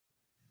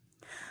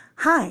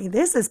Hi,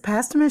 this is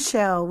Pastor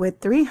Michelle with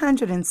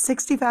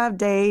 365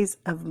 Days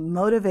of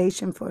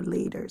Motivation for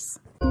Leaders.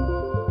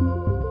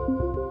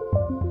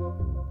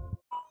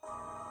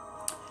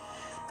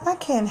 I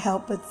can't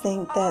help but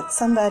think that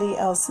somebody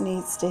else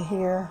needs to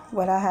hear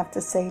what I have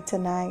to say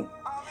tonight.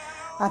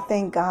 I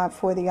thank God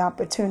for the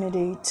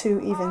opportunity to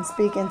even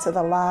speak into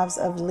the lives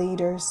of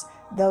leaders,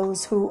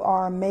 those who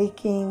are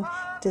making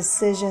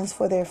decisions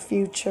for their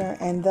future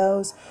and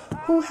those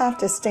who have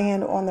to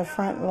stand on the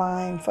front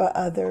line for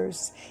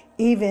others,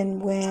 even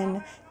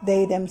when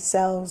they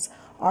themselves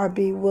are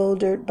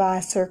bewildered by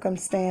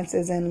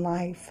circumstances in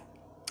life.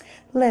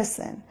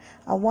 Listen,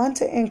 I want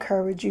to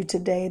encourage you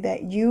today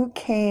that you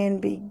can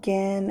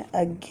begin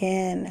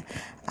again.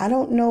 I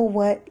don't know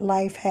what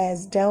life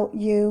has dealt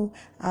you.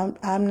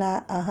 I'm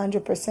not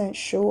 100%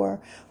 sure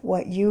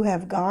what you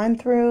have gone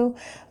through,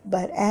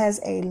 but as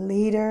a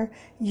leader,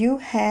 you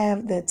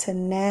have the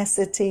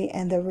tenacity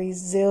and the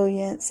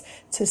resilience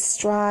to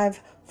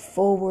strive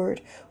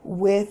forward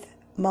with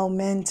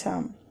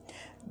momentum.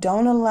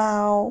 Don't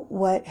allow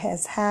what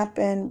has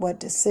happened,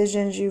 what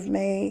decisions you've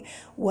made,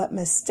 what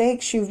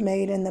mistakes you've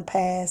made in the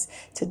past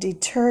to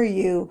deter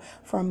you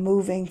from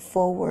moving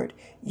forward.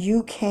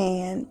 You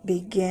can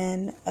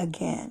begin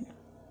again.